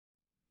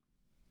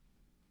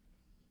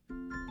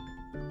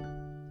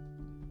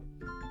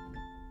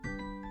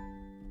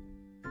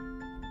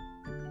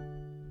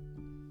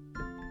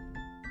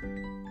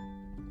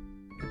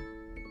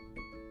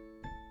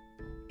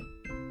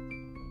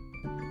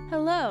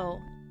Hello,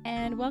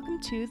 and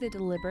welcome to the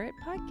Deliberate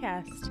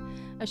Podcast,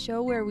 a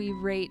show where we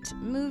rate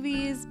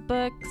movies,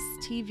 books,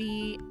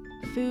 TV,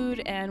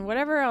 food, and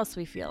whatever else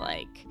we feel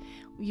like,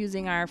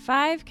 using our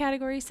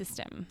 5-category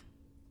system.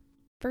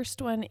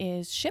 First one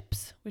is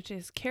ships, which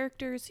is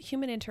characters,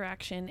 human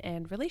interaction,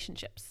 and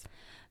relationships.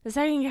 The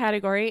second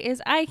category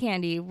is eye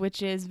candy,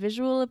 which is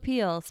visual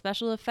appeal,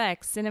 special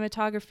effects,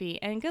 cinematography,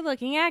 and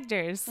good-looking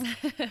actors.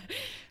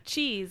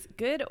 Cheese,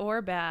 good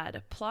or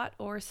bad, plot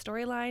or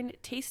storyline,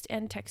 taste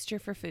and texture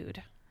for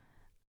food.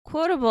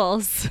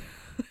 Quotables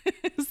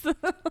is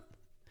the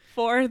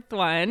fourth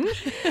one.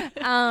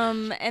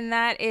 And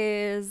that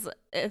is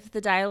if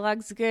the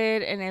dialogue's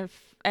good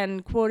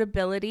and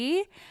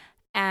quotability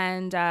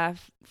and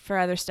for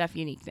other stuff,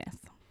 uniqueness.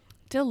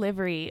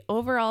 Delivery,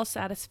 overall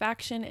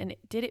satisfaction, and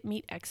did it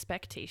meet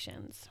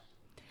expectations?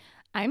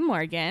 I'm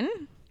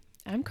Morgan.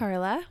 I'm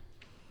Karla.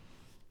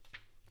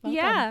 Welcome.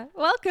 Yeah,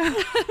 welcome.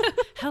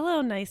 Hello,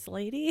 nice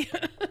lady.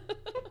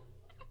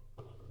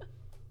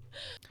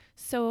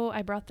 So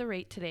I brought the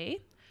rate today.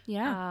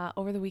 Yeah.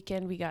 Over the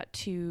weekend, we got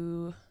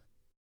to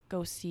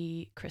go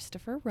see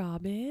Christopher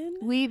Robin.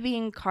 We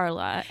being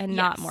Karla and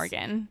not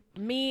Morgan.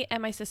 Me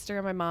and my sister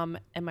and my mom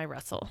and my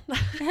Russell.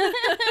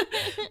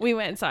 We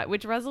went and saw it,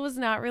 which Russell was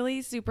not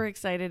really super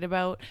excited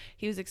about.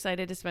 He was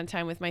excited to spend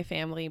time with my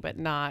family, but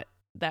not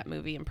that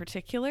movie in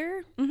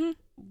particular.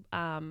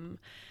 Mm-hmm.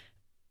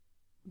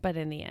 But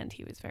in the end,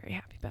 he was very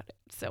happy about it.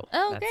 So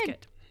that's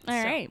good.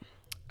 All right.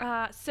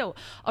 So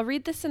I'll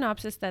read the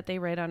synopsis that they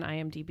write on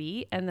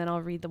IMDb, and then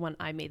I'll read the one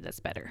I made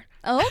that's better.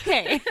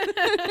 Okay.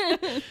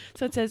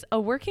 So it says, a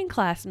working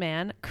class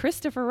man,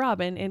 Christopher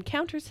Robin,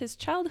 encounters his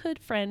childhood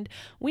friend,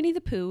 Winnie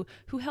the Pooh,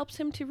 who helps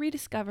him to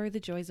rediscover the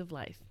joys of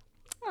life.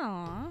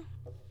 Aww.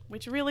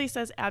 Which really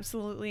says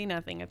absolutely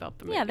nothing about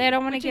the movie. Yeah, they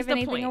don't want to give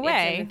anything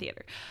away. It's in the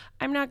theater.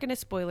 I'm not going to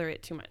spoiler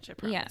it too much, I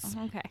promise.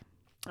 Yeah, okay.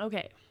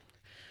 Okay.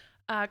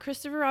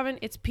 Christopher Robin,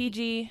 it's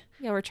PG.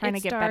 Yeah, we're trying to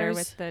get better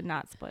with the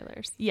not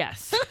spoilers.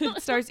 Yes.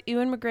 It stars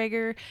Ewan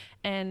McGregor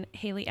and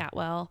Hayley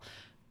Atwell,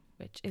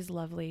 which is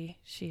lovely.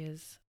 She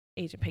is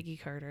Agent Peggy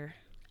Carter.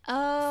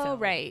 Oh, so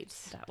right.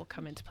 That will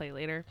come into play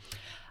later.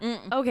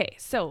 Okay,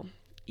 so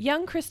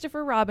young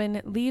Christopher Robin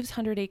leaves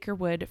 100 Acre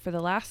Wood for the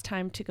last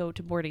time to go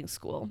to boarding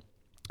school.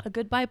 A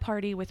goodbye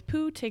party with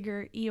Pooh,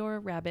 Tigger, Eeyore,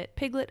 Rabbit,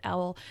 Piglet,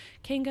 Owl,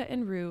 Kanga,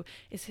 and Roo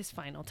is his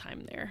final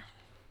time there.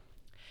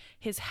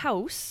 His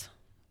house,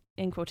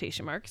 in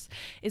quotation marks,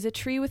 is a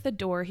tree with a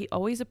door he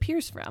always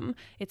appears from.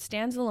 It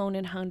stands alone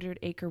in 100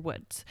 Acre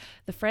Woods.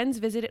 The friends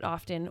visit it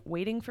often,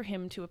 waiting for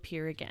him to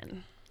appear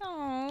again.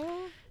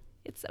 Aww.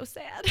 It's so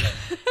sad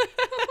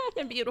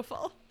and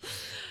beautiful.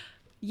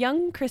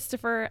 Young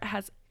Christopher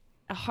has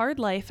a hard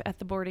life at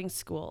the boarding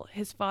school.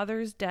 His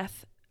father's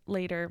death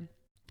later,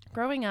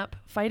 growing up,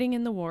 fighting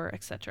in the war,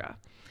 etc.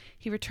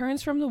 He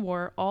returns from the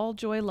war, all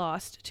joy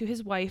lost, to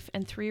his wife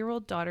and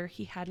 3-year-old daughter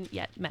he hadn't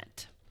yet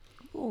met.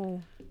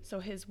 Ooh. So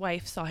his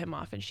wife saw him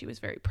off and she was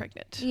very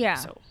pregnant. Yeah.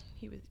 So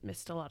he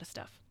missed a lot of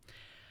stuff.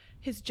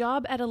 His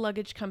job at a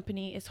luggage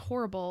company is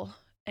horrible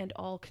and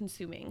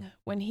all-consuming.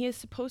 When he is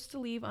supposed to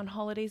leave on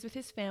holidays with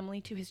his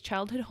family to his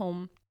childhood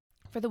home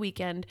for the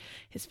weekend,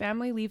 his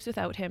family leaves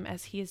without him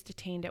as he is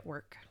detained at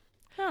work.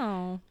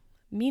 Oh.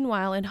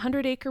 Meanwhile, in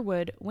 100 Acre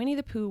Wood, Winnie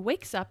the Pooh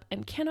wakes up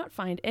and cannot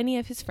find any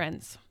of his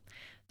friends.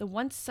 The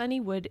once sunny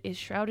wood is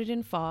shrouded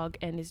in fog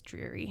and is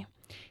dreary.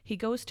 He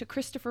goes to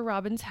Christopher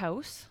Robin's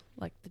house,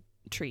 like the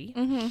tree,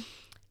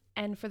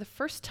 and for the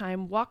first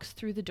time walks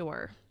through the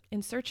door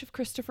in search of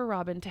Christopher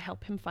Robin to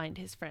help him find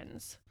his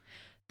friends.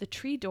 The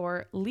tree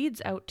door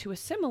leads out to a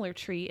similar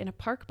tree in a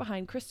park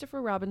behind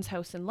Christopher Robin's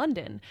house in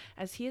London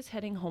as he is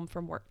heading home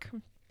from work.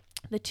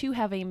 The two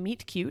have a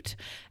meet cute,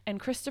 and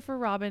Christopher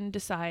Robin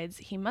decides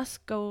he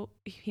must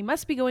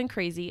be going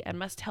crazy and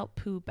must help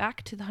Pooh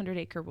back to the 100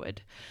 Acre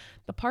Wood.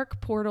 The park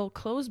portal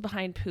closed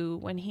behind Pooh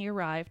when he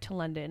arrived to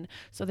London,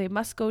 so they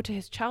must go to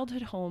his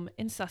childhood home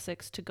in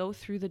Sussex to go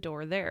through the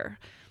door there.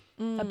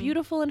 A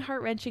beautiful and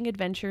heart-wrenching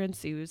adventure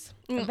ensues,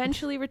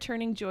 eventually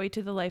returning joy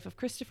to the life of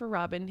Christopher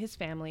Robin, his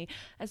family,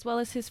 as well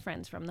as his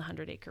friends from the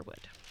 100 Acre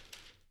Wood.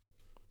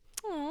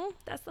 Aww.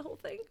 That's the whole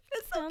thing.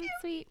 It's so Sounds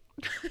sweet.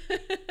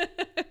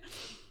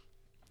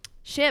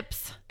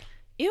 Ships.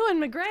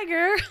 Ewan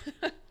McGregor.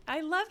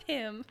 I love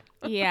him.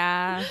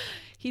 Yeah.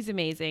 He's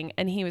amazing,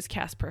 and he was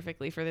cast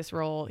perfectly for this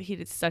role. He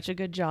did such a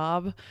good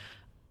job.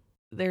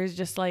 There's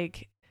just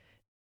like,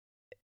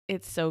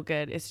 it's so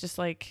good. It's just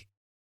like,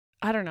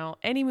 I don't know,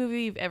 any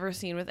movie you've ever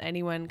seen with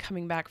anyone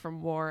coming back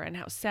from war and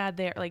how sad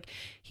they are, like,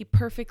 he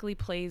perfectly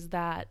plays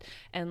that.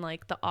 And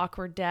like the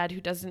awkward dad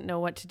who doesn't know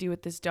what to do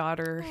with his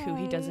daughter, who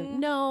he doesn't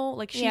know.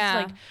 Like, she's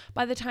like,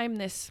 by the time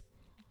this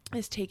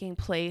is taking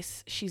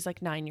place, she's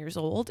like 9 years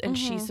old, and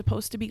she's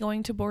supposed to be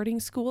going to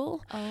boarding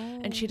school,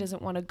 and she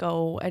doesn't want to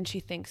go, and she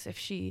thinks if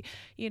she,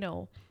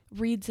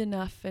 reads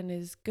enough and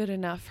is good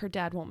enough, her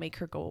dad won't make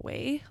her go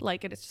away.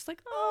 Like, and it's just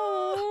like,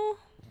 oh,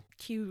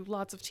 cue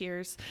lots of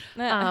tears.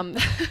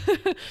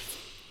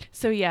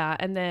 So yeah,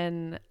 and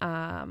then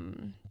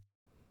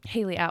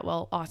Haley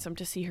Atwell, awesome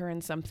to see her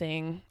in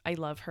something. I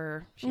love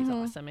her. She's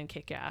awesome and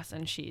kick-ass,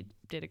 and she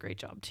did a great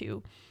job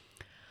too.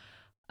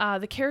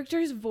 The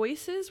characters'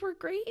 voices were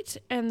great,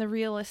 and the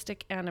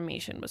realistic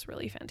animation was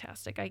really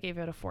fantastic. I gave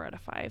it a 4 out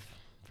of 5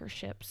 for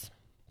ships,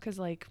 because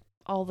like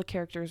all the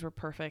characters were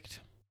perfect.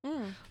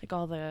 Like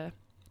all the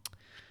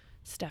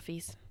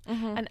stuffies.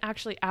 And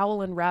actually,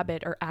 owl and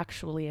rabbit are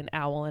actually an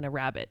owl and a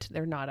rabbit.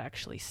 They're not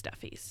actually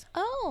stuffies.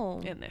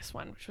 Oh, in this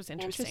one, which was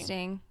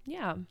interesting.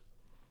 Yeah.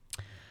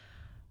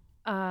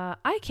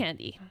 Eye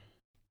candy.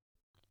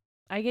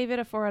 I gave it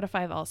a 4 out of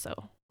 5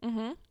 also.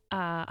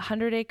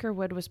 100 Acre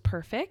Wood was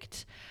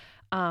perfect.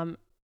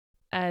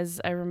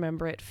 As I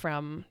remember it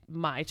from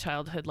my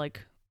childhood,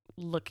 like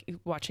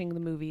watching the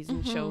movies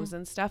and shows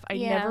and stuff. I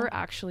never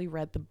actually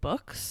read the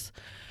books,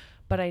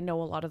 but I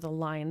know a lot of the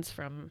lines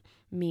from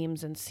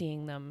memes and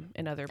seeing them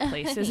in other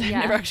places. I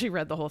never actually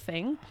read the whole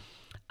thing.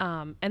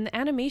 And the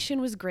animation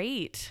was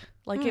great.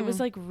 Like it was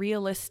like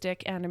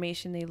realistic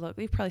animation.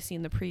 We've probably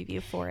seen the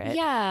preview for it.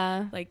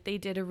 Yeah. Like they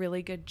did a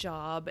really good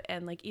job.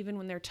 And like even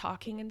when they're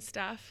talking and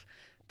stuff,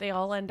 they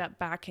all end up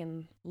back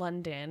in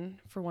London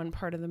for one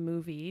part of the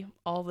movie.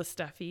 All the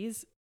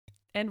stuffies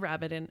and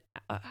Rabbit and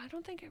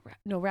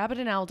Rabbit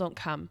and Owl don't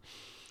come.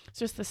 It's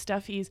just the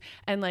stuffies.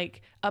 And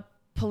like a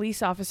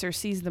police officer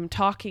sees them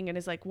talking and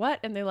is like, what?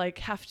 And they like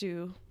have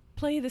to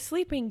play the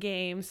sleeping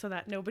game so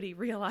that nobody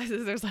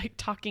realizes there's like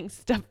talking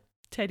stuff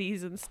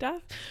teddies and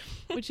stuff,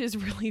 which is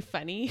really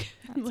funny.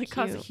 And like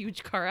cause a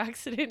huge car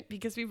accident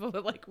because people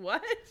are like,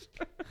 what?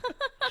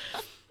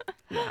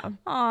 Yeah.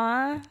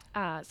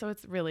 Aw. So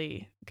it's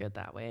really good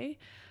that way.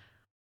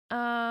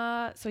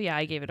 So yeah,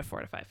 I gave it a 4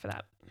 out of 5 for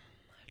that.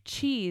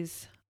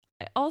 Cheese.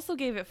 I also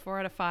gave it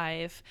 4 out of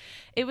 5.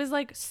 It was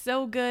like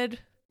so good.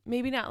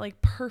 Maybe not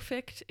like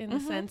perfect in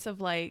the sense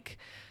of like,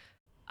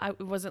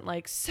 it wasn't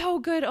like so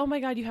good. Oh my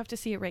God, you have to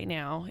see it right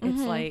now.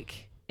 It's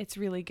like, it's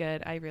really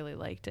good. I really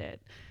liked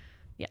it.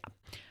 Yeah.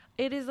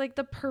 It is like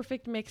the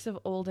perfect mix of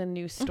old and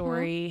new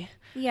story.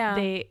 Yeah.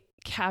 They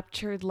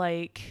captured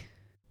like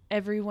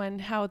everyone,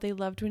 how they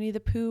loved Winnie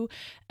the Pooh.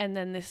 And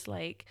then this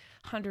like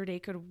 100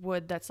 Acre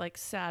Wood that's like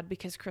sad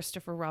because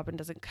Christopher Robin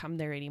doesn't come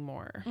there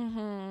anymore.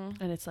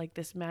 And it's like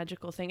this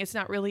magical thing. It's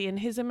not really in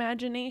his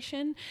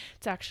imagination.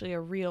 It's actually a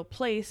real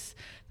place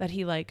that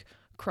he like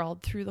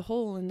crawled through the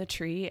hole in the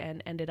tree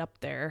and ended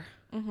up there.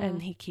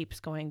 And he keeps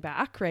going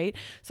back, right?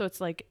 So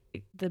it's like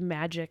the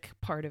magic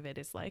part of it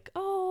is like,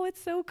 oh, it's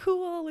so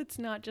cool. It's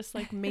not just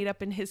like made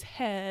up in his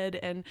head,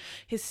 and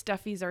his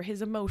stuffies are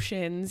his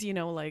emotions, you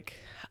know, like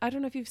I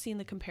don't know if you've seen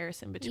the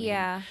comparison between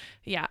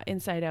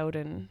Inside Out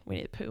and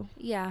Winnie the Pooh.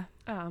 Yeah.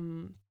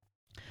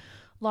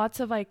 Lots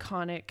of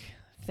iconic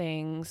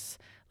things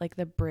like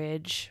the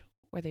bridge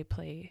where they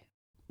play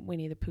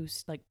Winnie the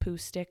Pooh's like Pooh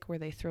stick, where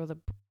they throw the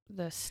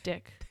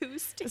stick. Pooh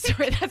stick.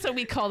 Sorry, that's what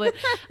we called it.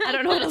 I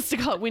don't know what else to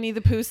call it. Winnie the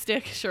Pooh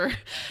stick. Sure.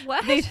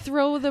 What? They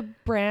throw the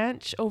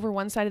branch over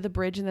one side of the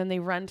bridge and then they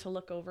run to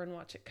look over and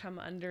watch it come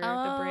under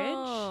the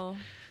bridge.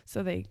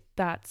 So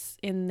that's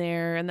in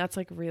there, and that's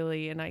like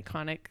really an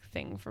iconic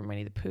thing from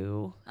Winnie the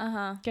Pooh.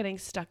 Getting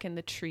stuck in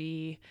the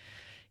tree,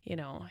 you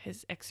know,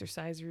 his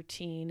exercise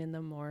routine in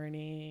the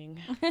morning.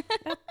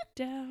 Up,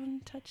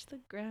 down, touch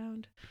the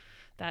ground.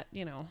 That,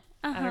 you know,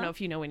 I don't know if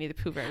you know Winnie the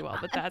Pooh very well,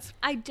 but that's...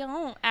 I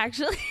don't,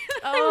 actually.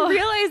 I'm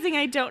realizing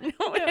I don't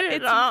know it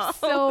at all.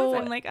 So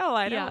I'm like,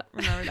 I don't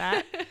remember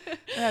that.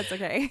 That's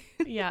okay.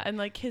 Yeah, and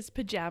like his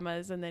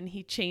pajamas, and then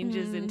he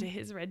changes into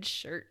his red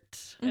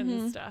shirt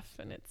and stuff,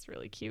 and it's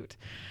really cute.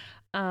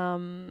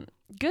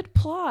 Good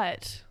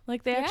plot.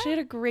 Like they actually had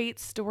a great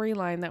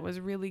storyline that was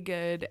really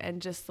good,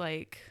 and just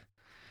like,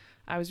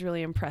 I was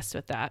really impressed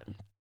with that.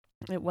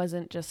 It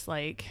wasn't just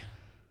like...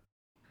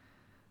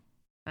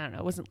 I don't know.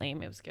 It wasn't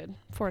lame. It was good.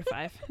 4 out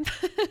of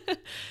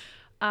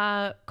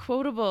 5.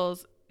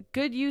 Quotables.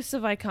 Good use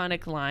of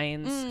iconic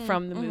lines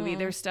from the movie.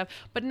 There's stuff,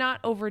 but not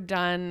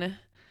overdone.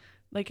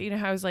 Like, you know,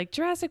 how I was like,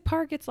 Jurassic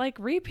Park, it's like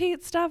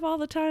repeat stuff all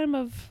the time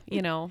of,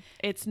 you know,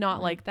 it's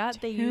not like that.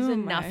 They use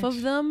enough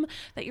of them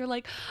that you're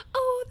like,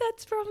 oh,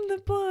 that's from the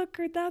book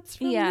or that's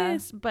from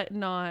this, but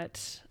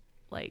not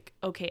like,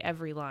 okay,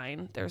 every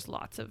line. There's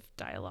lots of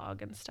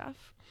dialogue and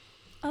stuff.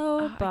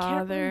 Oh,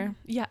 bother.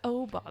 Yeah.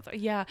 Oh, bother.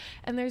 Yeah.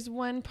 And there's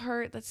one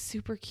part that's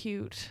super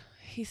cute.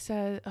 He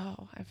said,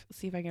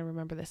 see if I can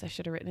remember this. I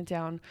should have written it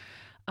down.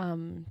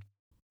 I'm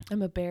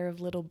a bear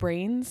of little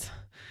brains.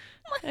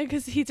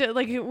 Because he did,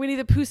 like, Winnie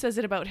the Pooh says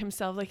it about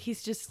himself. Like,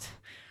 he's just,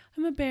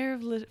 I'm a bear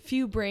of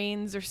few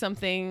brains or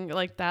something.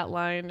 Like, that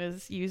line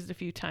is used a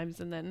few times.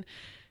 And then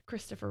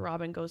Christopher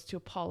Robin goes to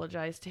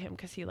apologize to him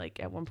because he,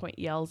 like, at one point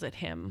yells at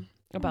him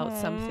about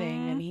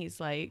something. And he's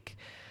like...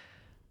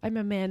 I'm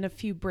a man of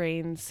few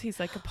brains. He's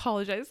like,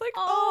 apologize. Like,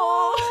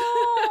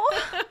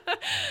 oh.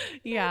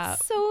 Yeah.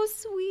 That's so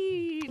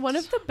sweet. One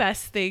of the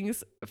best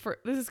things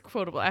this is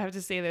quotable, I have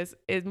to say this,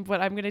 is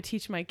what I'm going to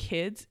teach my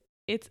kids.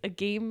 It's a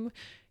game.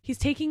 He's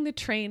taking the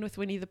train with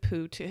Winnie the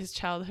Pooh to his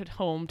childhood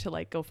home to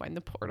like go find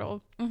the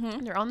portal.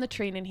 They're on the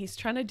train and he's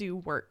trying to do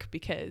work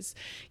because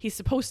he's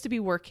supposed to be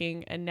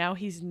working and now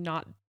he's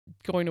not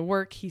going to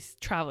work. He's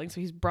traveling.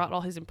 So he's brought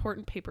all his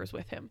important papers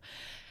with him.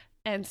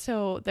 And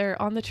so they're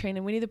on the train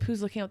and Winnie the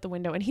Pooh's looking out the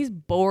window and he's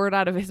bored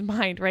out of his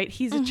mind, right?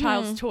 He's a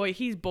child's toy.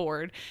 He's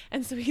bored.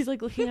 And so he's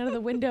like looking out of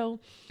the window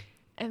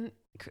and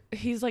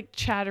he's like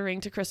chattering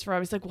to Christopher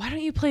Robin. He's like, why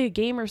don't you play a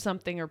game or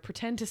something or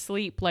pretend to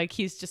sleep? Like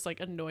he's just like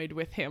annoyed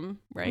with him,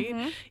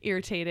 right?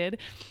 Irritated.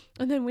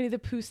 And then Winnie the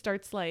Pooh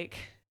starts like,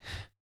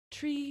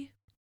 tree,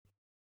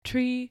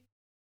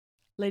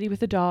 lady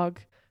with a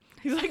dog.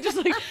 He's like, just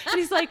like, and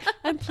he's like,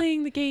 I'm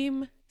playing the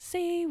game.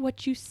 Say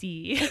what you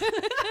see.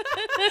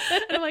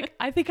 And I'm like,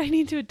 I think I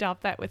need to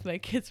adopt that with my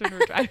kids when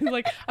we're driving.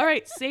 Like, all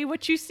right, say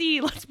what you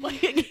see. Let's play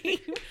a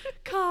game.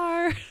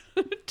 Car,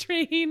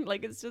 train.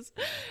 Like, it's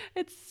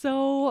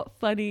so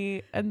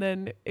funny. And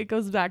then it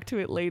goes back to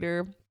it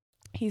later.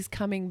 He's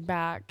coming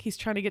back. He's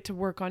trying to get to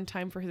work on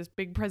time for his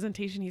big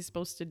presentation he's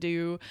supposed to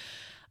do.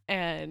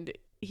 And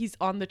he's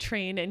on the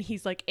train and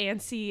he's like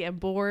antsy and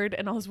bored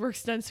and all his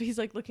work's done. So he's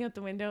like looking out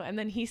the window and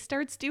then he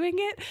starts doing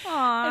it.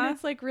 Aww. And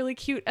it's like really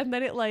cute. And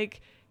then it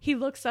like, he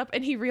looks up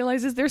and he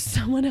realizes there's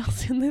someone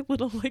else in the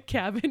little like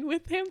cabin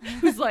with him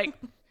who's like,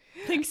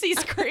 thinks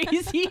he's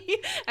crazy.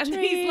 And then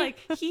he's like,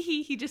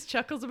 he just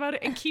chuckles about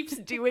it and keeps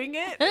doing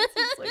it. It's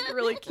just like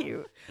really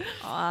cute.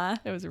 Aw.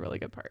 It was a really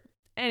good part.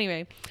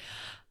 Anyway,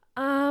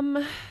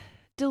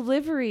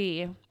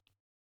 delivery.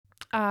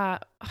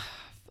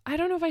 I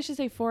don't know if I should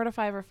say 4 out of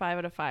 5 or 5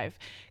 out of 5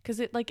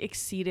 because it like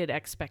exceeded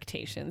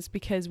expectations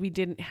because we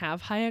didn't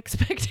have high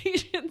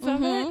expectations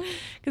of it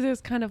because it was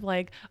kind of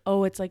like,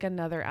 oh, it's like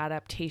another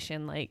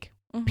adaptation like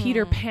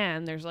Peter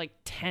Pan. There's like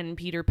 10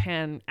 Peter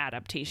Pan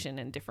adaptation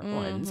and different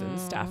ones and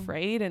stuff,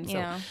 right? And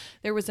so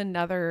there was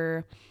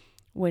another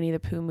Winnie the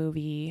Pooh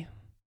movie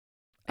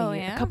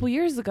a couple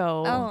years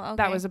ago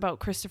that was about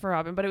Christopher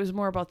Robin, but it was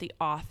more about the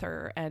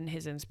author and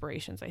his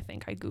inspirations. I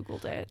think I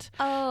googled it.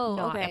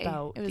 Not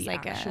about it was the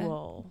like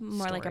actual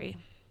more story. like a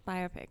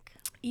biopic.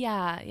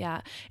 Yeah.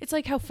 It's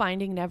like how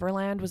Finding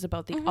Neverland was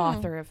about the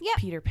author of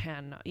Peter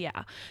Pan.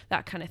 Yeah,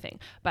 that kind of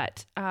thing.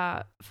 But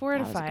 4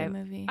 out of 5.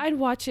 I'd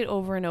watch it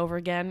over and over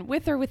again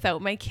with or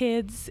without my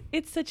kids.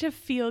 It's such a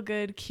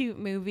feel-good, cute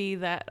movie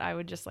that I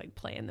would just like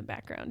play in the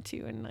background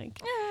too and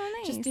like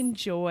just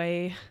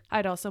enjoy.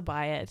 I'd also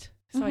buy it.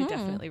 So I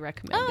definitely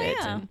recommend it.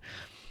 Yeah.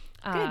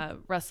 And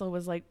Russell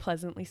was like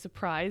pleasantly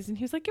surprised and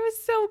he was like, it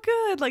was so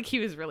good. Like he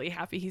was really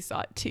happy he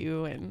saw it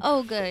too. And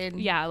good.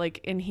 Yeah,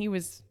 like, and he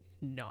was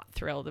not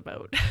thrilled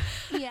about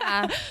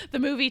the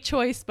movie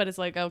choice, but it's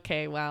like,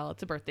 okay, well,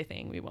 it's a birthday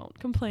thing. We won't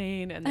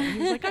complain. And then he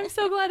was like, I'm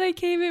so glad I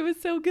came. It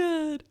was so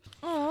good.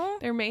 Oh,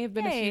 there may have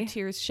been a few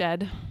tears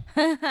shed.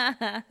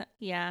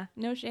 Yeah,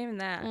 no shame in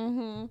that.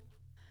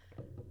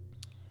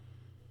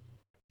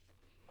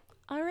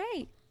 All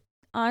right.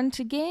 On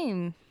to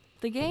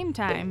the game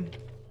time.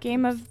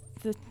 Game of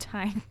the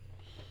time.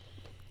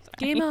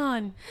 Sorry. Game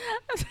on.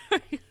 I'm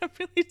sorry. I'm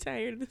really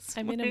tired this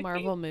morning. I'm in a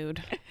Marvel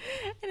mood.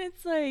 And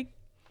it's like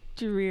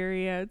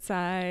dreary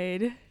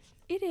outside.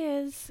 It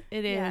is.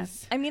 It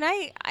is. I mean,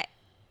 I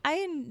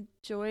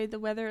enjoy the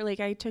weather.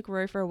 Like I took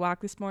Roy for a walk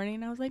this morning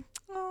and I was like,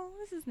 oh,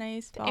 this is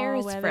nice. The air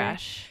is weather.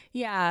 fresh.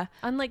 Yeah.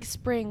 Unlike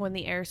spring when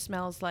the air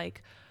smells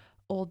like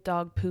old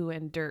dog poo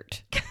and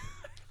dirt.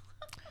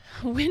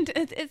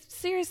 It's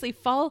seriously,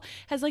 fall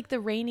has like the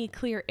rainy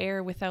clear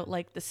air without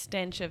like the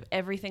stench of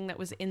everything that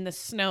was in the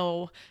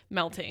snow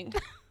melting.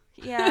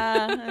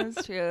 Yeah,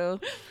 that's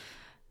true.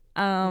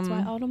 That's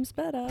why autumn's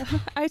better.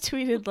 I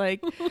tweeted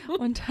like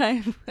one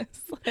time,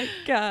 it's like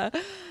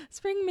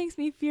spring makes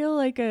me feel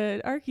like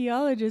an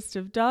archaeologist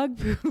of dog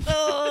poop.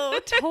 Oh,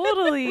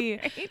 totally.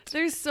 Right?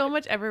 There's so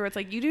much everywhere. It's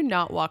like you do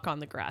not walk on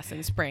the grass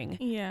in spring.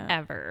 Yeah.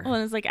 Ever. Well,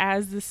 and it's like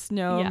as the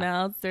snow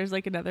melts, there's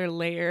like another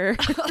layer.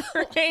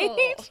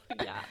 Right?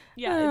 Yeah.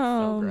 Yeah. It's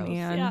so gross.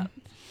 Man. Yeah.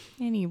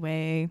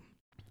 Anyway.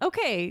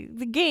 Okay,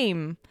 the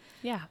game.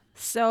 Yeah.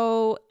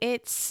 So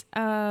it's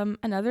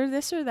another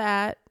this or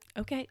that.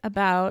 Okay.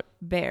 About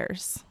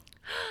bears.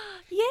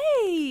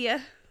 Yay!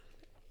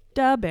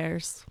 Da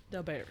bears.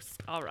 The bears.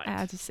 All right. I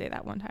had to say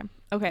that one time.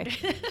 Okay.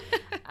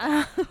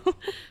 All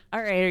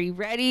right. Are you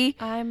ready?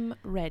 I'm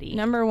ready.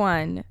 Number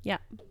 1. Yeah.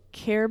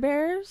 Care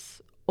Bears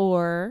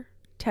or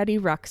Teddy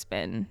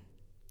Ruxpin?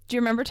 Do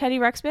you remember Teddy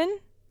Ruxpin?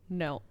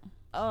 No.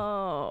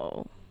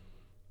 Oh.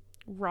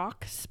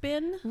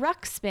 Ruxpin?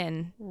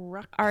 Ruxpin.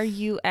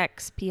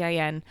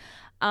 Ruxpin.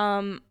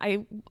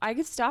 I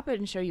could stop it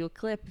and show you a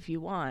clip if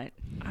you want.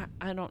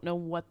 I don't know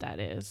what that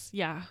is.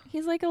 Yeah.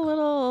 He's like a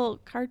little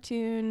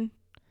cartoon.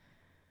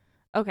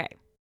 Okay.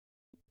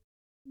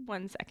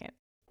 1 second.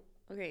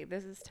 Okay,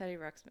 this is Teddy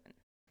Ruxpin.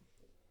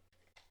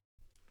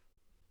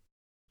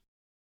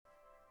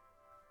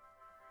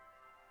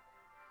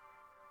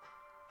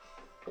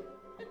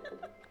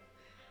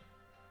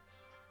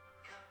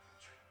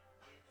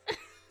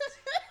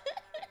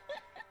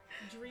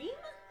 Dream?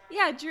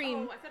 Yeah,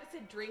 Dream. Oh, I thought it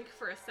said drink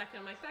for a second.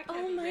 I'm like, that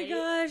can't Oh be my right.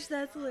 gosh,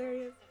 that's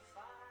hilarious.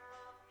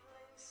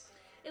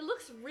 It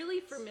looks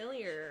really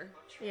familiar.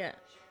 Yeah.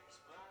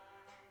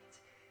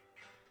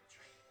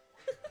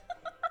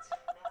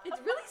 It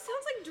really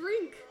sounds like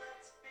drink.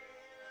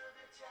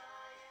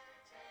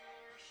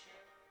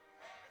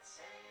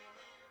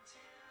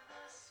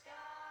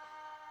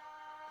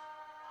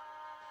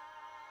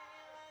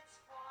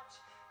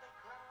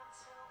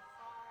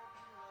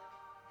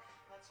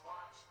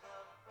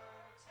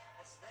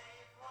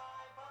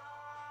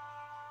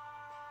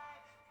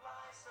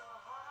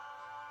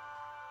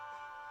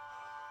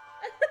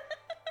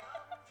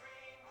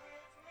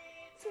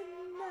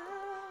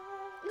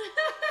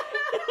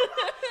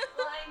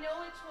 Well, I know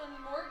which one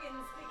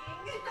Morgan's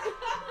picking.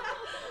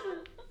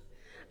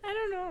 I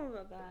don't know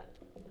about that.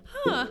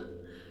 Huh.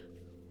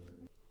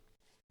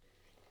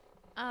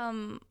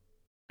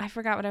 I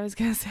forgot what I was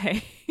gonna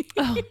say.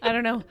 Oh, I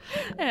don't know.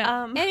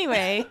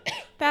 Anyway,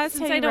 that's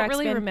Since Teddy I don't Ruxpin.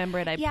 really remember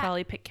it, I'd Yeah.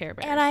 probably pick Care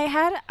Bears.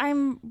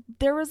 And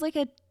there was like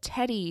a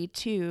teddy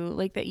too,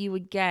 like that you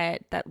would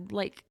get that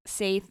like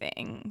say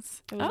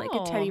things. It was like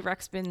a Teddy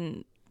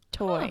Ruxpin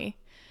toy.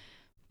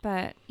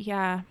 But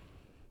yeah.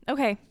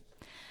 Okay.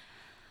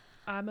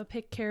 I'm a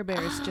pick Care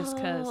Bears just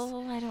because.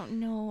 Oh, I don't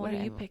know. What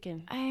are you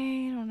picking?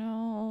 I don't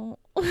know.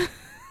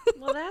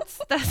 Well, that's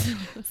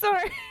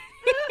sorry.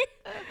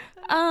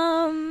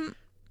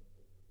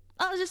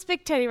 I'll just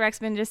pick Teddy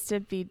Ruxpin just to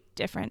be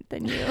different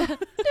than you.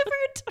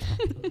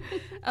 Different.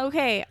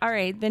 Okay. All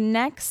right. The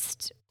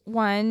next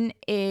one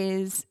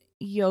is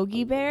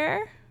Yogi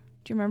Bear.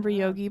 Do you remember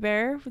Yogi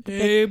Bear? With the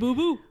Hey, boo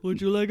boo, would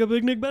you like a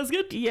picnic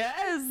basket?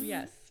 Yes.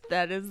 Yes.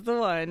 That is the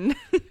one.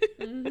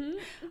 Mm-hmm.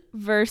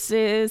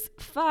 Versus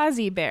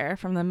Fozzie Bear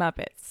from the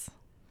Muppets.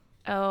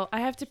 Oh,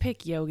 I have to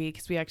pick Yogi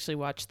because we actually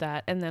watched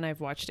that, and then I've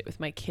watched it with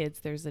my kids.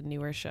 There's a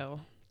newer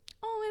show.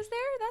 Oh, is there?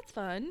 That's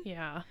fun.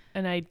 Yeah,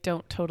 and I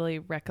don't totally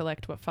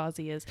recollect what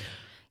Fozzie is.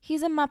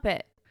 He's a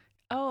Muppet.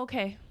 Oh,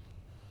 okay.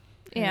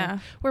 Yeah.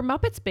 Were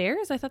Muppets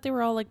bears? I thought they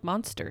were all like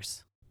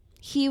monsters.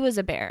 He was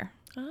a bear.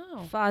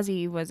 Oh.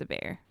 Fozzie was a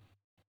bear.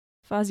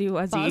 Fozzie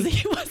was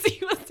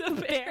a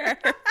bear.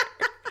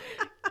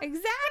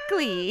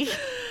 Exactly.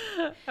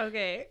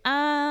 Okay.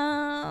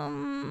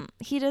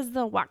 He does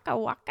the waka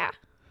waka.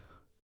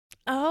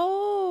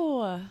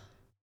 Oh.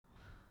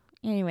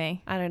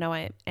 Anyway, I don't know.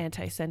 I'm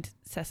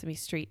anti-Sesame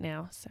Street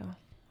now, so.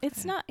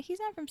 it's not. He's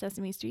not from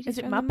Sesame Street. Is He's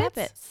it from the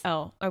Muppets?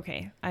 Oh,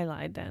 okay. I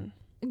lied then.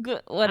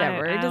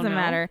 Whatever. I It doesn't don't know.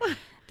 matter.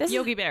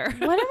 Yogi Bear.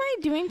 What am I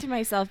doing to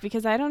myself?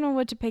 Because I don't know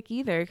what to pick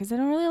either. Because I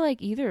don't really like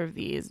either of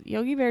these.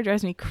 Yogi Bear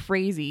drives me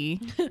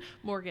crazy.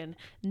 Morgan,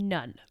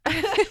 none.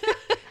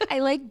 I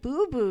like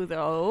Boo Boo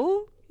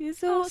though. He's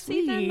so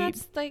sweet. See, then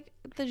that's like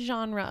the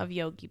genre of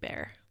Yogi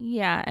Bear.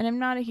 Yeah, and I'm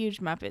not a huge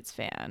Muppets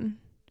fan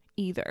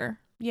either.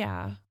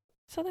 Yeah.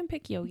 So then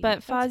pick Yogi.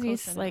 But That's close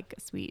Fozzie's enough. like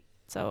sweet,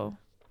 so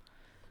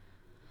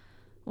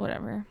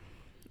whatever.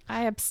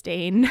 I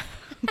abstain.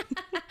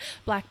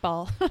 Black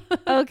Ball.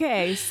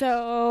 Okay,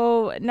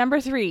 so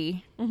number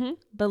 3, Mm-hmm.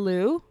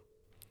 Baloo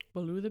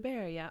Baloo the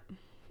Bear, yeah.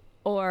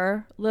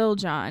 or Lil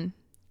Jon.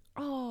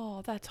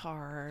 Oh, that's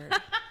hard.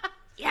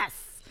 Yes.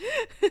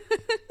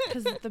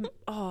 Because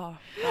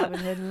Robin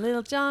Hood and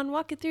Little John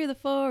walking through the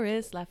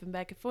forest, laughing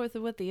back and forth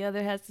at what the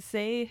other has to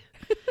say.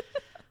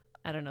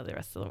 I don't know the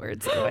rest of the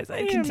words, otherwise I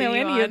don't know continue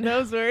any of on.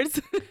 those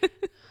words.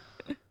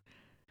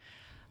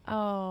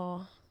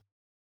 Oh.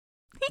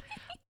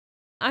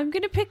 I'm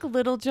going to pick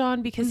Little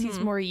John because he's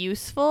Mhm. more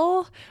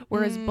useful,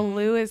 whereas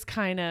Baloo is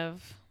kind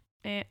of...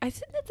 Isn't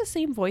it the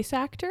same voice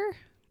actor?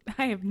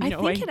 I have no I idea.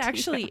 think it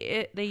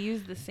actually... they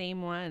use the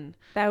same one.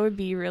 That would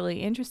be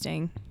really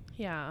interesting.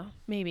 Yeah,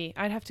 maybe.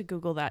 I'd have to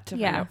Google that to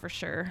find Yeah. out for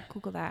sure.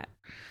 Google that.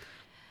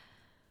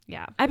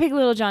 Yeah. I pick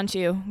Little John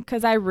too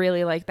because I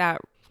really like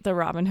the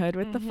Robin Hood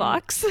with the Mhm.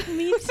 fox.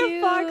 Me With the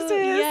foxes.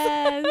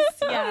 Yes.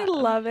 I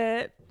love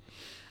it.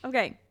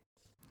 Okay.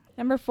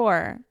 Number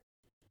 4.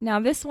 Now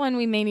this one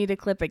we may need to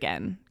clip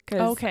again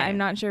because Okay. I'm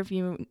not sure if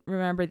you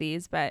remember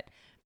these, but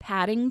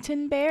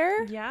Paddington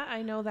Bear Yeah,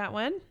 I know that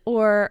one.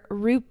 or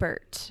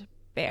Rupert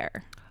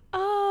Bear.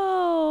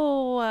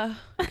 Oh,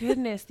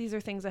 goodness. These are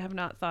things I have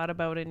not thought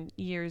about in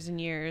years and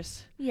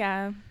years.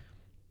 Yeah.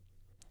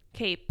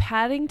 Okay,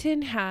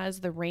 Paddington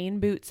has the rain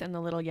boots and the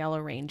little yellow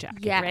rain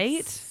jacket,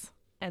 right?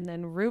 And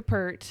then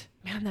Rupert,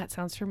 man, that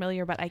sounds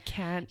familiar, but I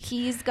can't.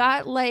 He's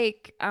got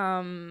like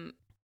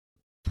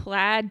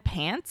plaid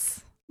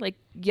pants, like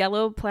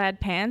yellow plaid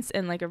pants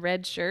and like a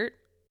red shirt.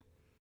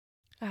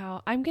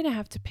 Oh, I'm going to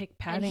have to pick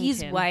Paddington. And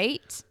he's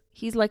white.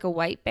 He's like a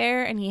white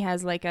bear and he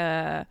has like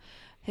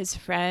his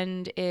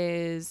friend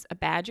is a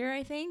badger,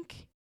 I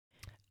think.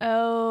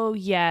 Oh,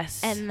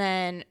 yes. And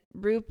then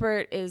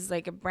Rupert is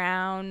like a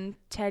brown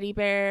teddy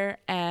bear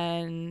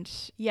and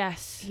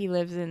yes. he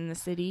lives in the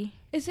city.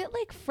 Is it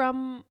like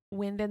from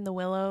Wind in the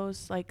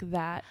Willows, like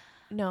that?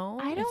 No?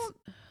 I don't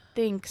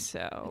think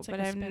so, it's like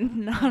but a I'm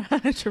spin-off?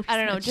 not 100% I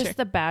don't know. sure. Just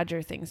the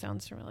badger thing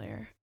sounds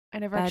familiar. I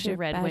never actually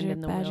read Wind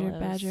in the Willows.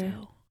 Badger.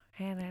 So,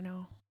 I don't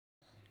know.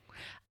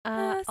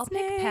 A I'll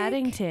snake. pick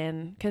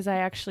Paddington because I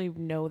actually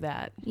know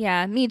that.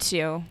 Yeah, me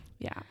too.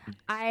 Yeah.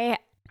 I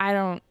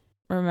don't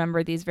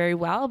remember these very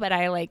well, but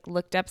I like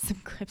looked up some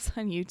clips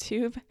on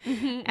YouTube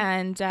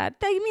and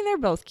they're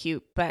both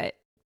cute, but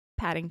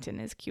Paddington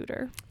is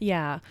cuter.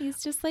 Yeah.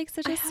 He's just like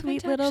such a I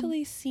sweet haven't little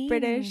actually seen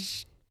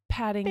British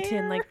Paddington.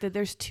 bear. Like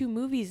there's 2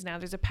 movies now.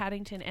 There's a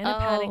Paddington and a Oh.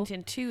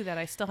 Paddington 2 that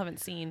I still haven't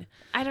seen.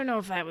 I don't know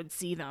if I would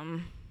see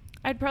them.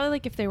 I'd probably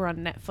like if they were on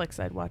Netflix,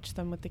 I'd watch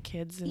them with the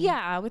kids. And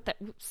Yeah, with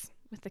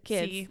the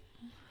kids. see.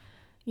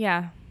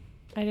 Yeah.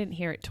 I didn't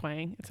hear it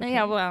twang. It's okay.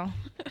 Yeah, well.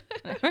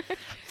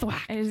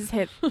 Thwack. I just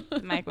hit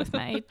the mic with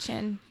my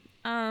chin.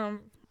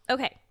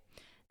 Okay.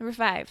 Number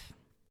 5,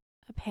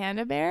 a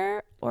panda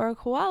bear or a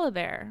koala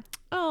bear?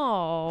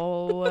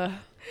 Oh.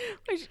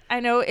 Which I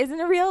know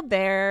isn't a real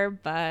bear,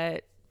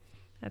 but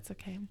That's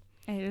okay.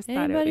 I just thought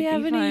Anybody it would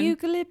have be any fun.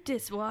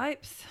 eucalyptus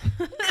wipes?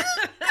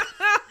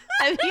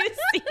 Have you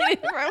seen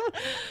it from...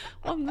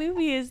 What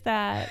movie is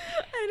that?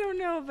 I don't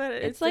know, but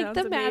It's like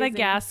the sounds amazing.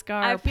 Madagascar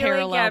I feel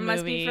parallel like, yeah, it movie.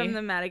 must be from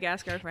the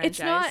Madagascar franchise. It's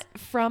not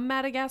from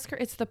Madagascar.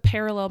 It's the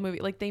parallel movie.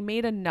 Like, they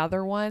made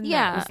another one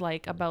that was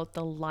like about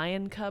the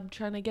lion cub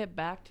trying to get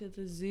back to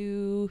the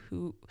zoo.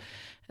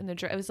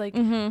 It was like,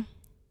 and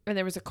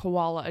there was a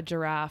koala, a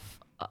giraffe,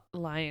 a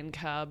lion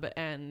cub,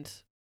 and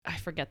I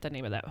forget the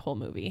name of that whole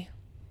movie.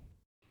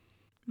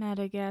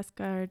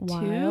 Madagascar 2?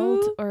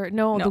 Wild or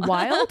no, The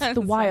Wild?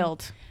 The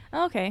Wild.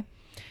 Okay.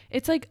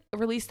 It's like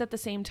released at the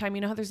same time.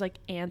 You know how there's like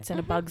Ants and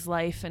A Bug's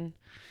Life and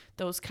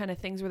those kind of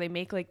things where they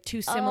make like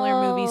two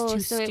similar movies, two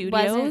so studios.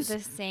 It wasn't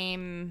the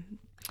same.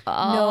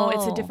 No,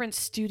 it's a different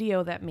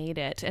studio that made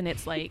it, and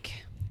it's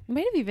like it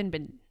might have even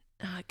been.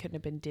 It couldn't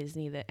have been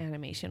Disney. The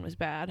animation was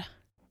bad.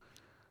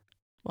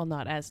 Well,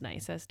 not as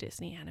nice as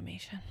Disney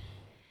animation.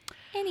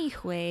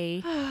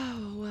 Anyway.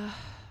 Oh.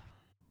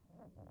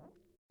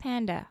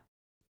 Panda.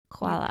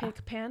 Koala. You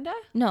pick panda?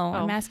 No,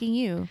 I'm asking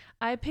you.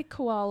 I pick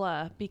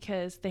koala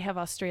because they have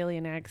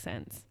Australian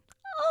accents.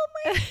 Oh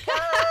my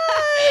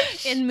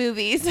gosh. In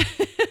movies.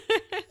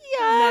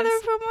 Yeah, they're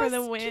from for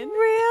the Australia, win.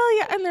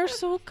 and they're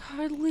so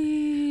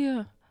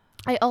cuddly.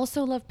 I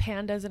also love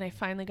pandas, and I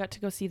finally got to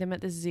go see them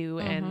at the zoo,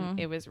 and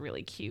it was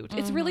really cute.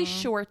 It's really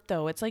short,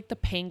 though. It's like the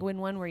penguin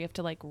one where you have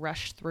to like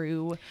rush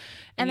through.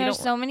 And there's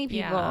so many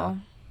people.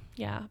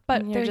 Yeah,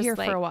 but And they're you're here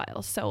just for a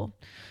while. So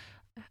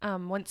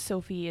once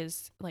Sophie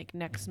is like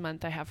next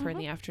month, I have her in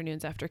the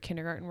afternoons after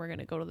kindergarten. We're going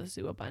to go to the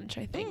zoo a bunch,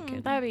 I think.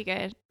 And That'd be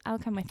good. I'll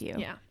come with you.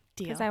 yeah.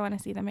 Because I want to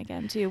see them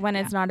again too when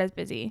it's not as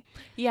busy.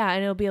 Yeah,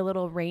 and it'll be a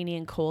little rainy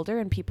and colder,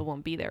 and people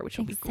won't be there, which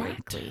will be great.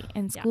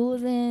 And school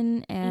is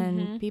in,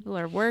 and people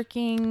are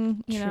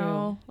working. You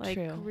know, like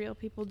real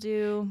people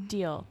do.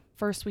 Deal.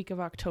 First week of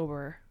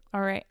October.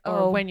 All right.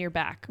 Or when you're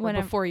back, or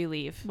whenever, before you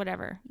leave.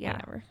 Whatever. Yeah.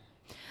 Whatever.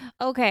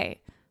 Okay.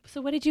 So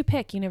what did you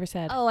pick? You never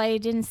said. Oh, I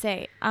didn't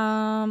say.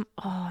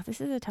 This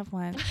is a tough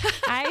one.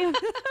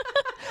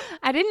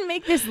 I didn't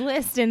make this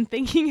list in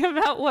thinking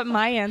about what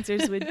my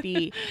answers would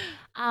be.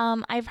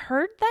 I've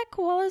heard that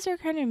koalas are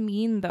kind of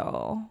mean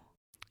though.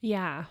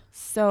 Yeah.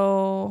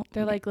 So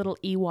they're like little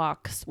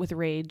Ewoks with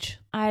rage.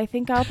 I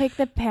think I'll pick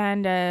the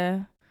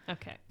panda.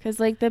 Okay. Because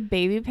like the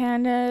baby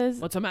pandas.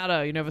 What's the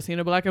matter? You never seen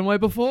a black and white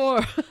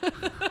before?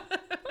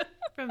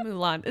 From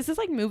Mulan. This is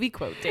like movie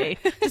quote day.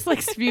 Just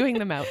like spewing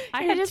them out.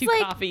 I had 2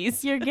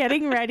 coffees. You're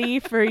getting ready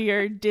for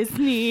your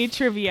Disney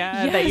trivia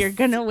that you're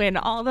going to win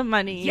all the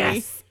money.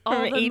 Yes. All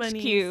from the HQ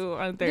money.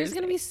 on Thursday. There's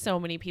going to be so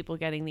many people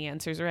getting the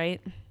answers right.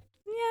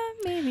 Yeah,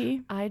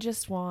 maybe. I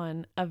just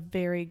won a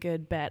very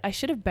good bet. I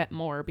should have bet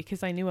more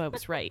because I knew I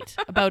was right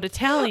about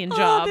Italian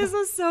Job. Oh, this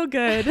was so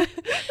good.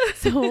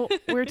 So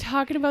we're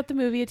talking about the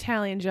movie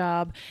Italian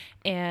Job,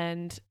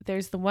 and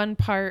there's the one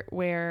part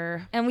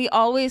where... And we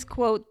always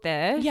quote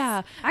this.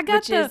 Yeah. I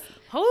got the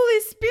Holy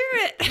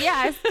Spirit.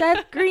 Yeah,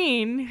 Seth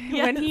Green.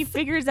 Yes. When he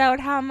figures out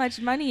how much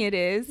money it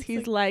is,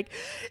 he's like,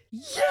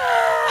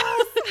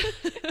 yes!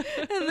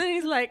 And then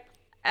he's like,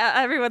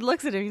 everyone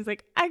looks at him. He's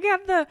like, I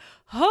got the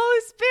Holy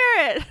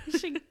Spirit.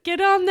 Should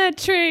get on that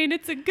train.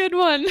 It's a good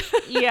one.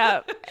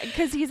 Yeah,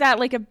 because he's at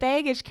like a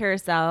baggage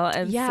carousel.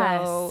 And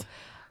so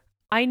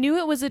I knew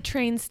it was a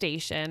train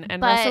station.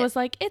 And Russell was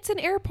like, it's an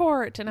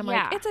airport. And I'm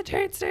like, it's a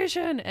train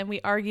station. And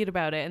we argued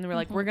about it. And we're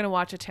like, we're going to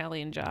watch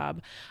Italian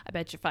Job. I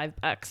bet you $5.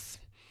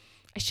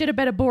 I should have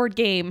bet a board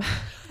game.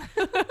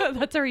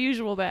 That's our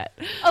usual bet.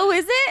 Oh,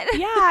 is it?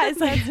 Yeah. It's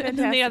like, and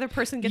then the other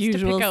person gets to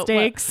pick out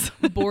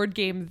what board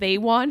game they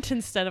want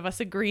instead of us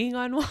agreeing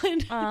on one.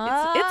 It's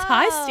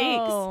high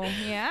stakes.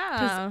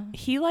 Yeah.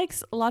 He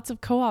likes lots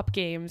of co-op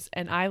games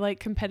and I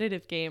like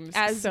competitive games.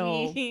 As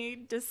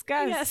we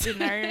discussed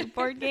in our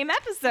board game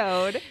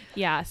episode.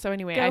 Yeah. So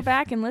anyway, go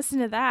back and listen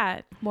to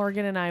that.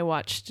 Morgan and I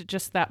watched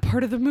just that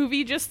part of the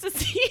movie just to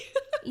see.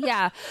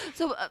 Yeah.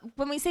 So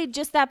when we say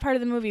just that part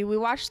of the movie, we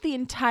watched the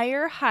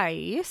entire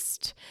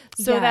heist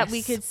so that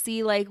we could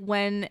see like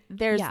when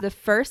there's the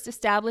first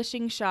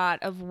establishing shot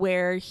of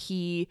where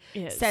he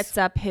sets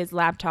up his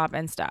laptop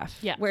and stuff.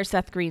 Yeah. Where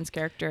Seth Green's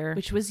character,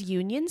 which was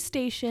Union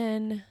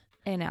Station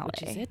in LA,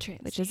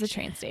 which is a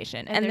train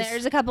station. And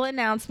there's a couple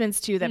announcements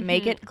too that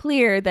make it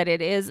clear that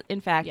it is in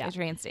fact a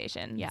train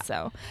station. Yeah.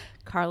 So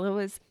Karla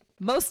was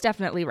most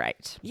definitely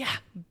right. Yeah.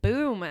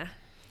 Boom.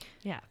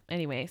 Yeah.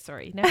 Anyway,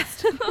 sorry.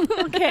 Next.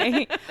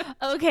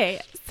 Okay.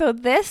 So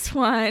this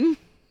one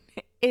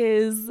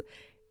is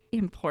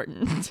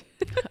important.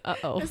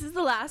 Uh-oh. This is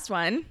the last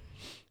one.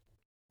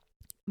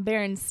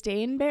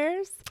 Berenstain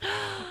Bears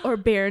or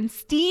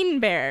Berenstein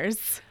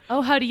Bears?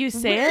 Oh, how do you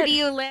say it? Where do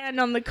you land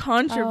on the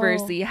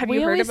controversy? Have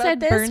you heard about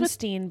this?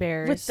 Bernstein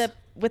Bears.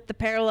 With the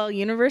parallel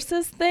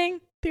universes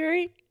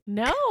theory?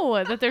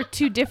 No, that they're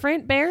two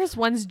different bears.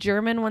 One's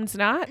German, one's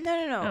not.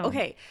 No. Oh,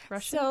 Okay.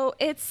 Russian? So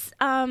it's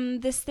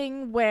this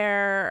thing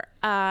where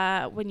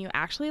when you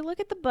actually look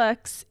at the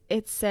books,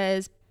 it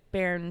says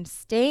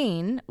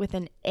Bernstein with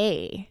an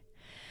A.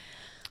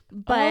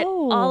 But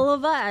all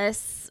of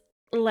us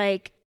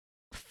like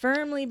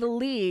firmly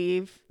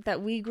believe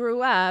that we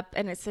grew up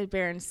and it said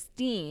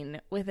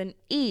Bernstein with an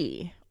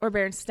E, or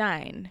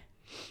Bernstein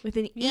with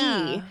an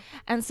E.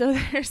 And so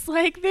there's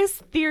like this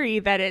theory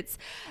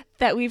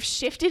that we've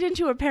shifted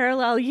into a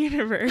parallel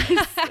universe.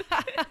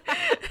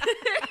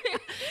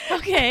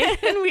 Okay.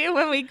 And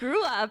when we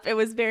grew up, it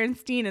was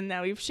Bernstein, and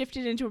now we've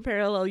shifted into a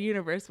parallel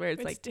universe where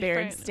it's like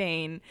different.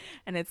 Bernstein,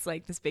 and it's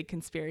like this big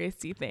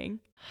conspiracy thing.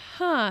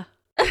 Huh.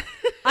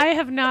 I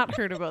have not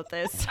heard about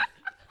this.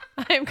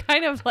 I'm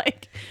kind of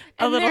like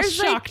a little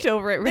shocked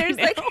over it right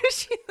now.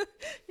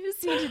 You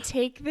just need to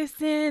take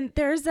this in.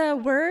 There's a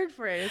word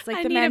for it. It's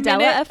like the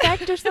Mandela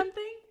effect or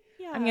something.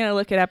 Yeah. I'm going to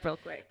look it up real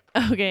quick.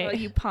 Okay. While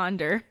you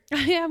ponder.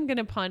 Yeah, I'm going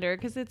to ponder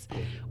because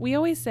we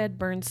always said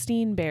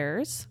Bernstein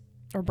bears,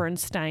 or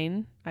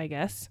Bernstein, I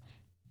guess.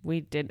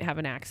 We didn't have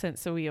an accent,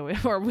 so we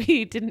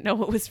didn't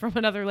know it was from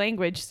another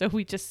language, so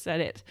we just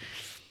said it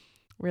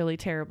really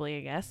terribly,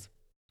 I guess.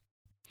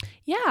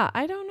 Yeah,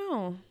 I don't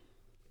know.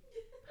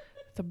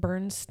 The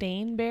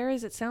Bernstein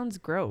bears, it sounds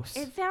gross.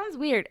 It sounds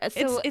weird.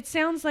 It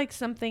sounds like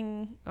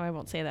something, I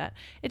won't say that.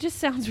 It just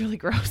sounds really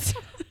gross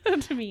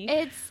to me.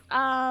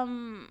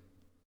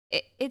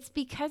 It's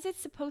because it's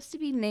supposed to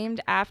be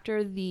named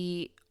after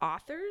the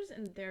authors,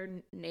 and their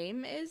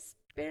name is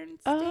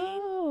Bernstein.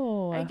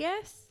 Oh. I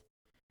guess.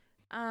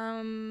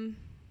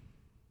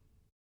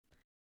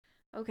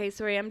 Okay,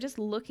 sorry, I'm just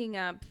looking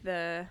up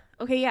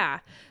okay, yeah.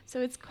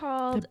 So it's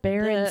called the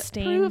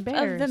Berenstain Proof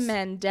Bears of the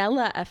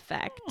Mandela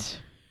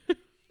Effect.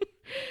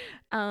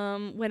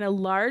 When a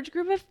large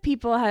group of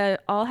people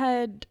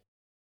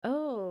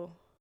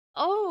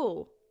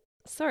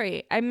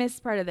sorry, I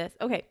missed part of this.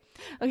 Okay,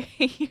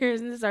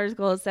 here's in this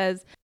article. It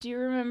says, do you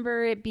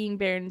remember it being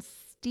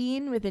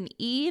Bernstein with an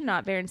E,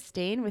 not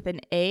Bernstein with an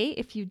A?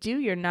 If you do,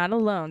 you're not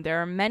alone.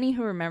 There are many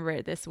who remember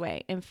it this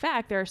way. In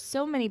fact, there are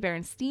so many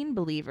Bernstein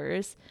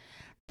believers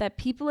that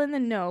people in the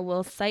know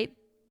will cite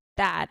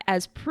that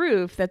as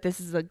proof that this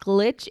is a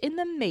glitch in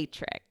the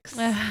Matrix.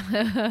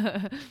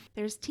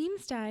 There's Team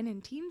Stein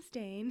and Team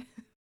Stain.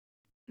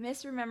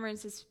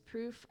 Misremembrance is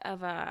proof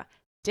of a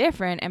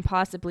different and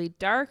possibly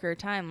darker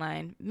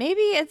timeline.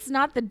 Maybe it's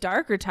not the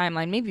darker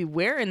timeline. Maybe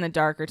we're in the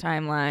darker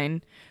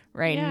timeline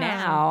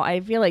now. I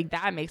feel like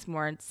that makes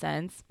more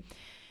sense.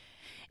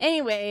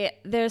 Anyway,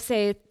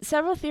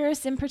 several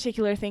theorists in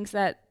particular thinks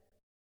that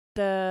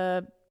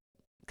the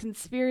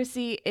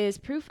conspiracy is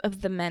proof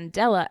of the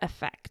Mandela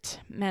effect.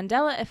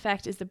 Mandela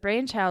effect is the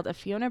brainchild of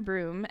Fiona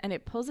Broome, and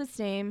it pulls its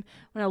name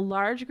when a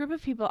large group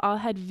of people all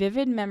had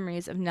vivid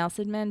memories of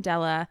Nelson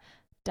Mandela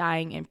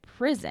dying in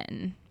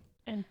prison.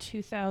 In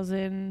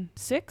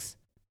 2006?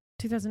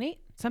 2008?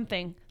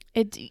 Something.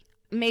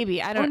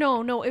 Maybe. I don't know.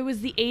 Oh, no. It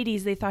was the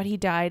 80s they thought he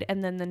died,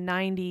 and then the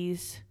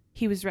 90s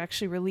he was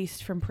actually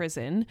released from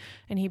prison,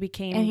 and he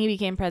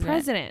became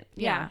president.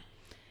 Yeah.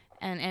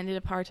 And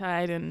ended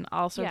apartheid and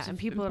all sorts of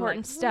people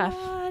important stuff.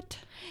 What?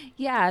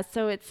 Yeah,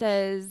 so it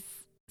says,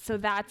 so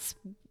that's,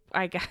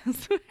 I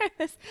guess,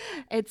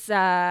 it's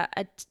a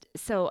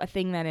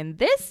thing that in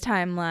this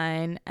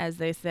timeline, as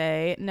they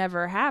say,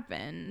 never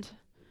happened.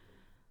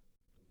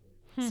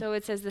 So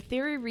it says the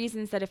theory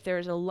reasons that if there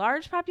is a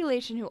large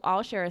population who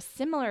all share a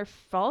similar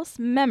false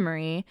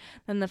memory,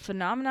 then the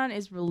phenomenon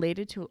is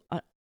related to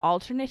an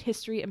alternate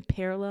history and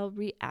parallel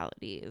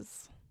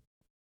realities.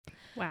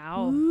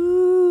 Wow.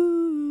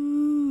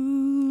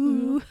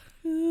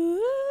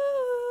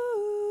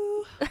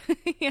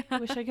 Yeah. I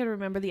wish I could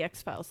remember the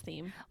X-Files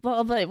theme.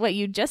 Well, but what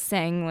you just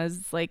sang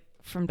was like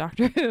from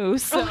Doctor Who,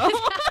 so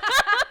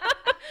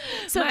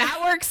so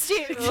that works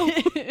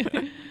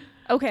too.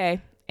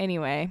 Okay.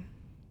 Anyway,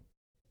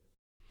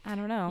 I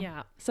don't know.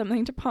 Yeah,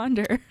 something to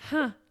ponder.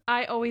 Huh?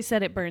 I always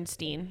said it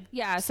Bernstein.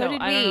 Yeah, so did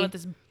we. I don't know what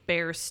this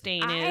bear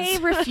stain is.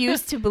 I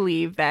refuse to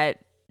believe that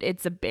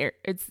it's a bear.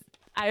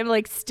 I'm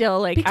like still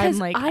like because I'm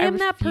like I am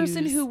that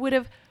person who would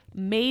have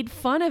made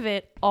fun of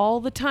it all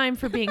the time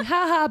for being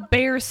haha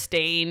bear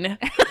stain.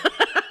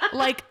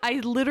 Like I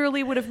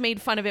literally would have made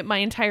fun of it my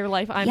entire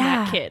life. I'm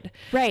that kid,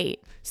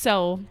 right?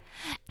 So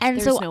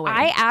no way.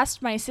 I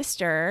asked my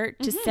sister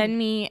to send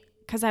me,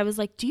 because I was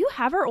like, do you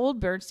have our old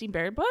Bernstein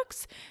Bear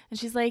books? And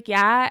she's like,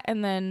 yeah.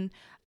 And then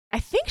I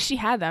think she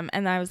had them,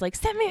 and I was like,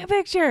 send me a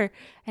picture.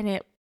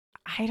 And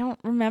I don't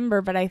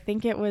remember, but I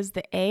think it was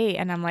the A,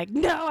 and I'm like,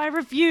 no, I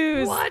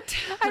refuse. What?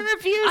 I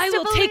refuse. I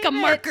will take a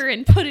marker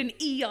and put an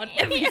E on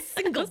every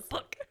single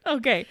book.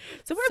 Okay,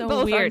 so we're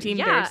both weird. On Team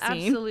Bernstein.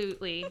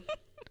 Absolutely.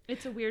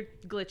 It's a weird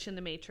glitch in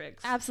the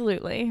Matrix.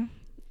 Absolutely.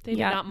 They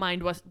did not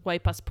mind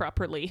wipe us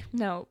properly.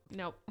 No.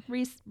 Nope.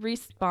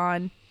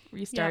 Respawn.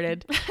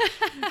 Restarted.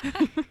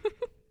 Yep.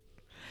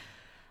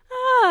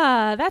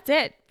 That's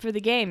it for the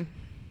game.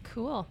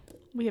 Cool.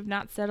 We have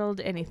not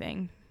settled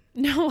anything.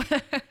 No.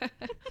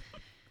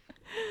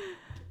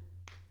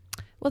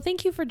 Well,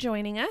 thank you for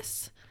joining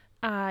us.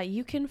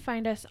 You can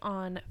find us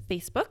on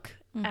Facebook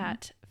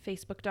at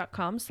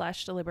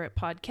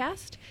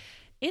facebook.com/deliberatepodcast,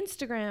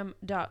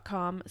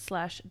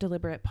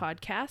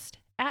 Instagram.com/deliberatepodcast.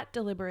 At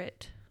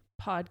Deliberate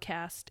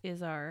Podcast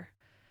is our,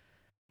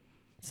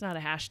 it's not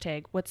a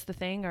hashtag. What's the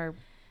thing? Our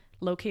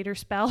locator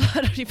spell?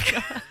 I don't even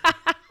know.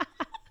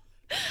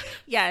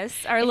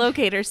 Yes, our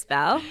locator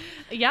spell.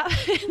 Yeah.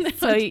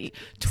 So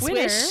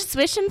Twitter.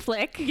 Swish and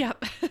flick.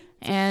 Yep.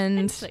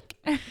 And flick.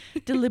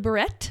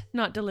 Deliberate,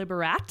 not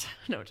deliberate.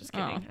 No, just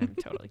kidding. Oh. I'm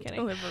totally kidding.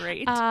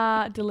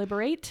 Deliberate.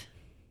 Deliberate.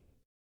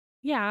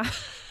 Yeah.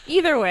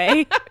 Either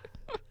way.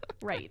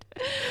 Right.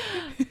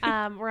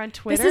 We're on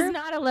Twitter. This is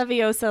not a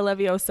Leviosa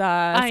situation.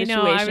 I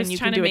know. I was you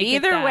trying can to do it make it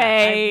either that.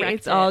 way. I wrecked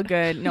It's all it.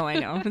 good. No, I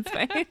know. It's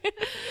fine.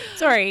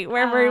 Sorry.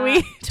 Where were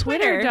we?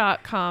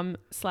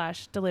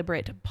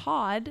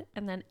 Twitter.com/deliberatepod,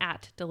 and then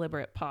at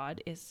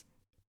deliberatepod is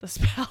the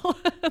spell,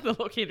 the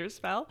locator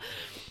spell.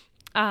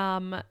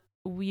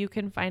 You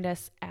can find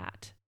us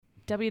at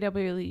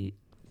www.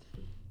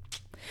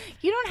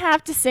 You don't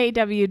have to say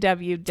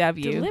www.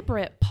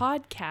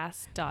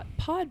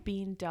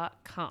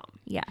 deliberatepodcast.podbean.com.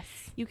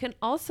 Yes. You can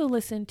also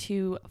listen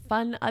to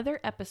fun other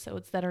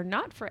episodes that are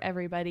not for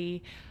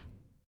everybody,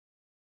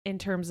 in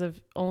terms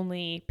of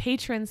only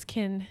patrons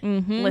can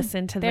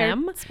listen to They're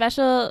them.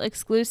 Special,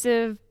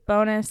 exclusive,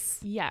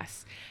 bonus.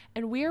 Yes.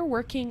 And we are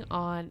working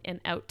on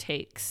an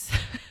outtakes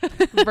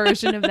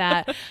version of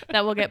that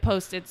will get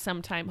posted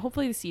sometime.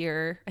 Hopefully this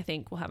year. I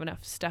think we'll have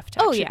enough stuff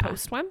to actually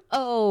post one.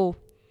 Oh,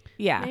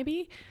 yeah.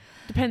 Maybe.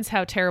 Depends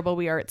how terrible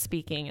we are at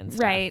speaking and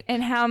stuff. Right.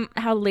 And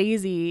how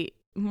lazy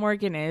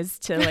Morgan is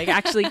to like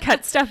actually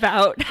cut stuff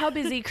out. How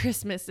busy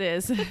Christmas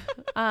is.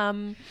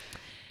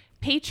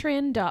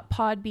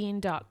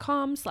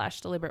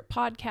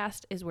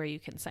 Patreon.podbean.com/deliberatepodcast is where you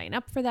can sign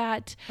up for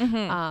that.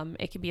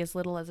 It can be as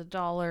little as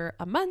 $1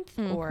 a month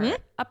or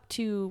up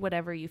to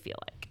whatever you feel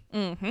like.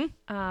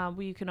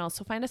 You can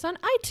also find us on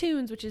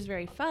iTunes, which is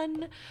very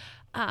fun.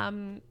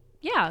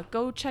 Yeah,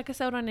 go check us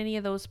out on any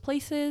of those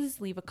places.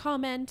 Leave a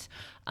comment.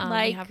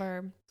 Like, we have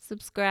our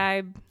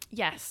subscribe,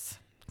 yes,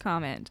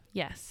 comment.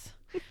 yes.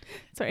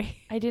 Sorry,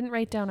 I didn't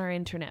write down our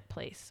internet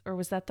place, or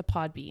was that the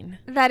Podbean?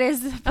 that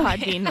is the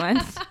Podbean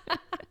one.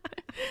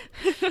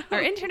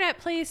 Our internet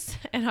place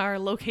and our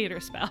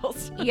locator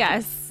spells.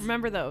 Yes,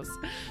 Remember those.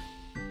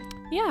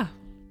 Yeah.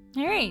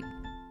 all right.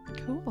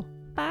 Cool.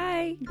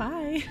 Bye.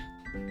 Bye.